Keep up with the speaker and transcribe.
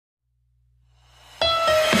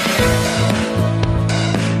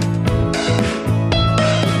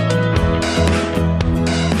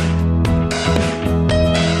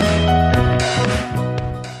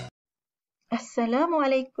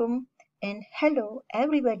Assalamualaikum and hello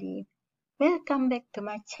everybody. Welcome back to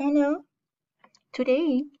my channel.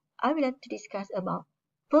 Today I would like to discuss about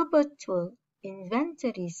Perpetual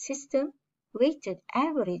Inventory System Weighted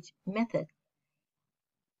Average Method.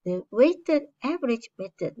 The weighted average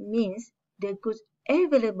method means the goods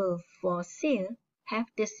available for sale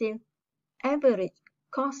have the same average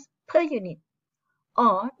cost per unit,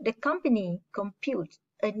 or the company computes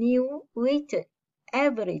a new weighted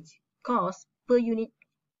average cost per unit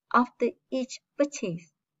after each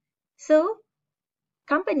purchase. So,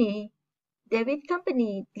 David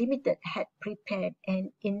Company Limited had prepared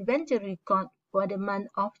an inventory record for the month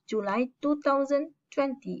of July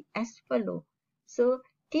 2020 as follows. So,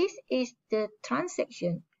 this is the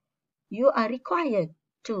transaction. You are required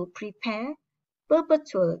to prepare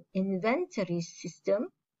perpetual inventory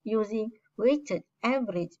system using weighted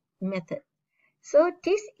average method. So,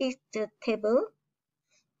 this is the table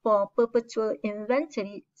for perpetual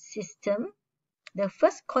inventory system. The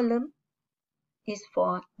first column is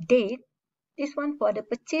for date. This one for the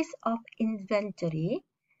purchase of inventory.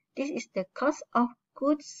 This is the cost of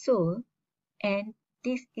goods sold, and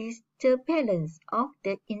this is the balance of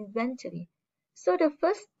the inventory. So the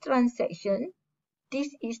first transaction, this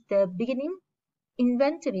is the beginning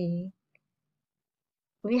inventory.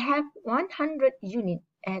 We have 100 units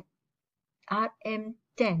at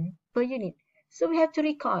RM10 per unit. So we have to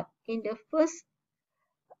record in the first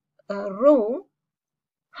row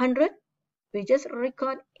 100. We just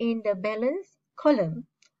record in the balance column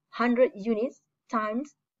 100 units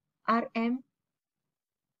times RM10,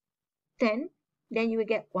 then you will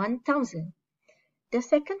get 1000. The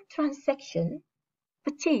second transaction,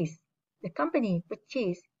 purchase. The company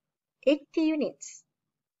purchased 80 units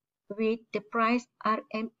with the price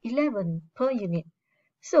RM11 per unit.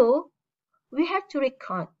 So we have to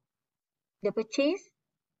record the purchase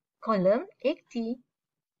column 80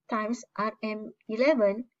 times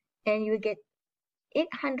RM11, and you will get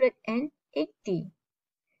 880.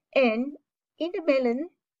 And in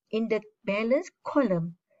the balance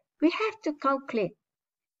column, we have to calculate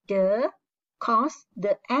the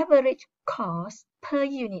average cost per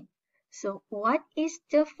unit. So what is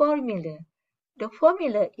the formula? The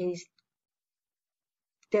formula is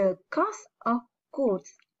the cost of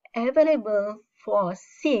goods available for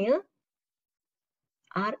sale,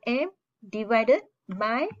 RM, divided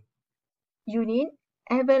by unit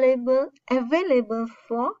available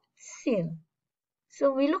for sale.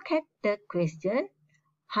 So we look at the question.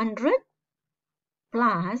 100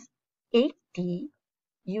 plus 80,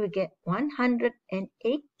 you will get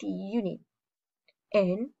 180 units.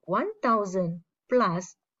 And 1000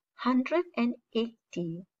 plus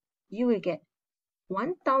 180, you will get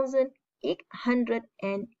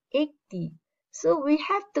 1880. So we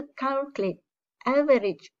have to calculate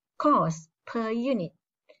average cost per unit.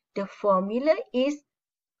 The formula is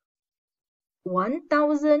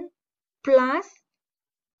 1000 plus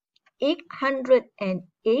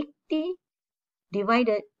 880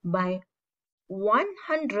 divided by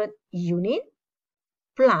 100 unit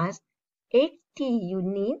plus 80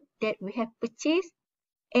 unit that we have purchased,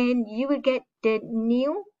 and you will get the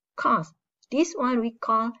new cost. This one we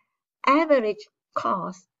call average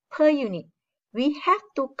cost per unit. We have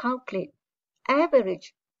to calculate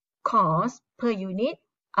average cost per unit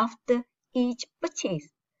after each purchase.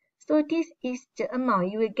 So this is the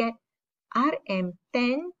amount you will get, RM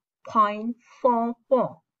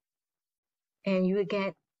 10.44, and you will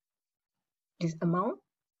get this amount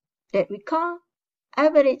that we call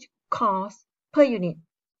average cost per unit.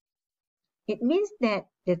 It means that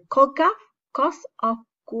the COGAFS, cost of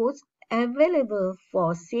goods available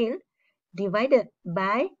for sale, divided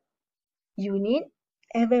by unit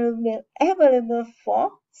available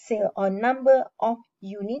for sale, or number of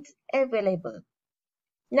units available.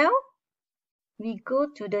 Now we go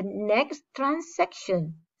to the next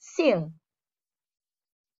transaction, sale.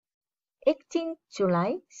 18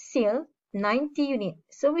 July, sale 90 units.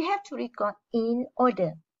 So we have to record in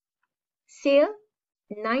order. Sale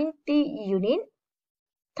 90 units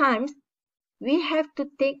times, we have to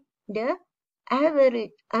take the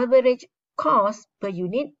average cost per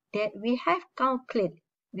unit that we have calculated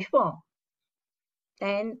before,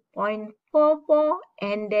 10.44,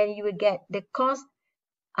 and then you will get the cost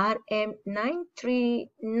RM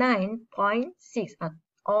 939.6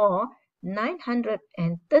 or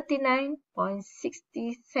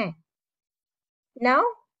 939.60 cents. Now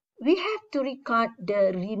we have to record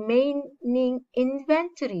the remaining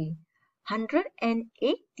inventory,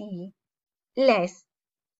 180 less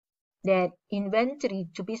that inventory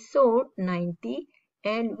to be sold, 90,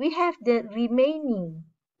 and we have the remaining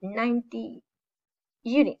 90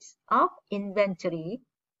 units of inventory,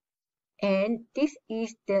 and this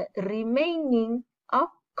is the remaining of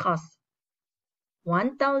cost.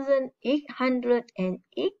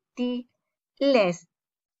 1,880 less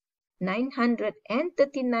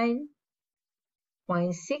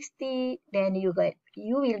 939.60, then you will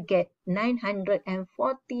get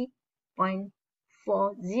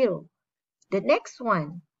 940.40. The next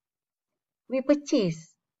one we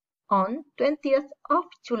purchase on 20th of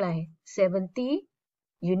July, 70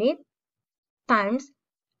 unit times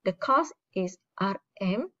the cost is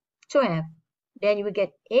RM12. Then you will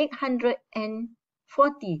get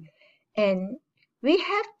 840, and we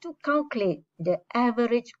have to calculate the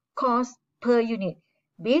average cost per unit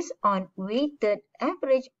based on weighted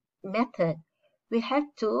average method. We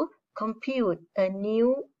have to compute a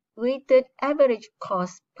new weighted average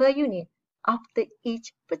cost per unit after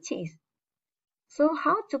each purchase. So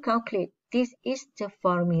how to calculate? This is the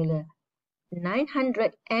formula.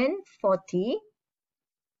 940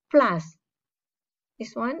 plus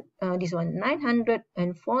this one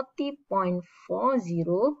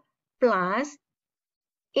 940.40 plus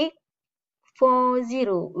 840.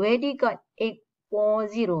 Where do you got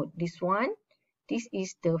 840? This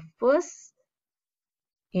is the first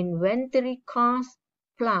inventory cost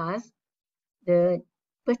plus the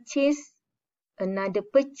purchase, another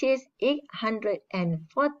purchase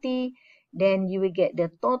 840. Then you will get the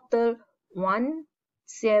total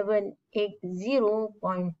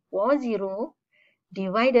 1780.40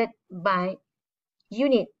 divided by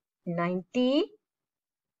unit, 90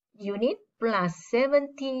 unit plus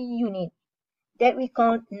 70 unit. That we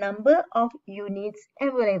call number of units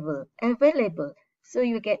available. So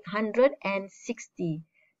you get 160.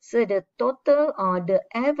 So the total or the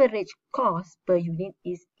average cost per unit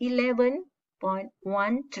is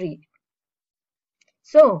 11.13.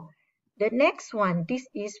 So the next one, this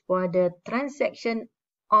is for the transaction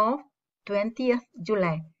of 20th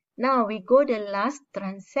July. Now we go the last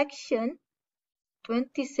transaction,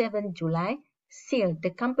 27 July, sale.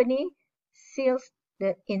 The company sells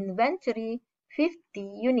the inventory 50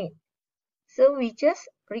 unit. So we just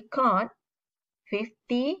record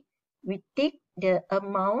 50, we take the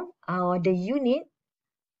amount or the unit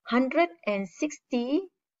 160,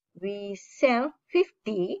 we sell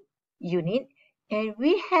 50 unit, and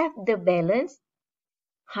we have the balance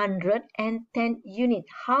 110 unit.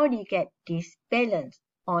 How do you get this balance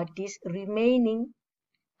or this remaining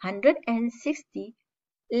 160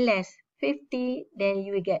 less 50? Then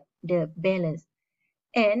you will get the balance.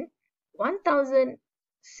 And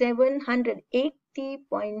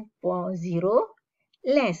 1,780.40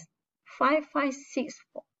 less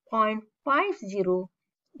 556.50,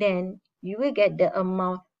 then you will get the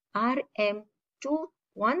amount RM to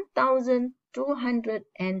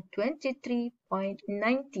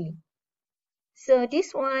 1,223.90. So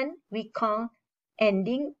this one we call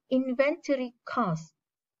ending inventory cost.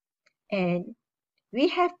 And we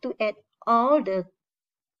have to add all the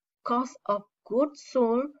cost of goods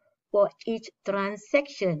sold for each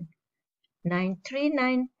transaction.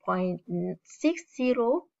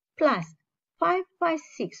 939.60 plus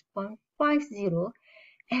 556.50,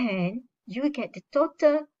 and you get the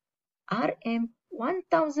total RM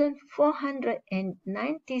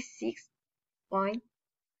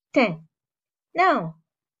 1,496.10. Now,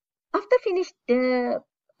 after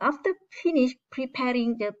finish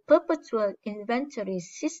preparing the perpetual inventory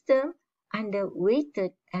system under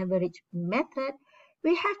weighted average method,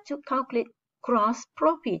 we have to calculate gross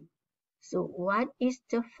profit. So what is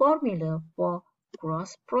the formula for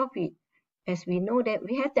gross profit? As we know that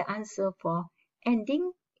we have the answer for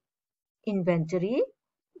ending inventory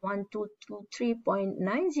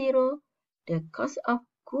 1223.90, the cost of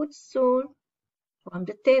goods sold from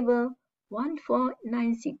the table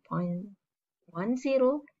 1496.10,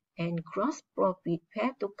 and gross profit. We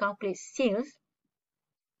have to calculate sales.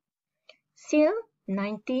 Sale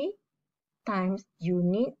 90 times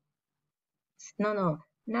unit.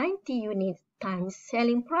 90 units times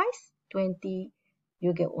selling price 20.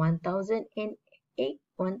 You get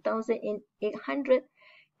 1,800,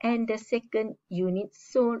 and the second unit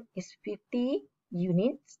sold is 50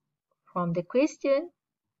 units from the question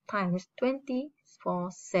times 20 for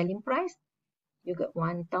selling price. You get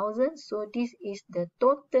 1,000. So this is the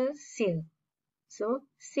total sale. So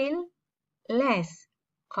sale less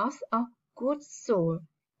cost of goods sold,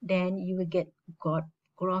 then you will get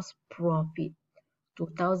gross profit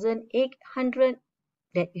 2,800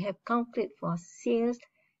 that you have calculated for sales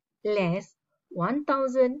less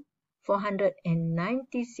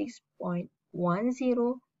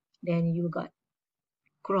 1,496.10, then you got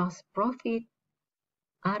gross profit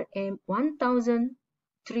RM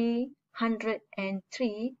 1,003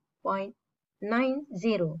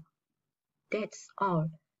 103.90. That's all.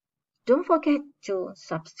 Don't forget to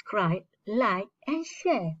subscribe, like, and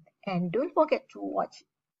share. And don't forget to watch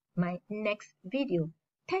my next video.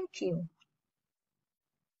 Thank you.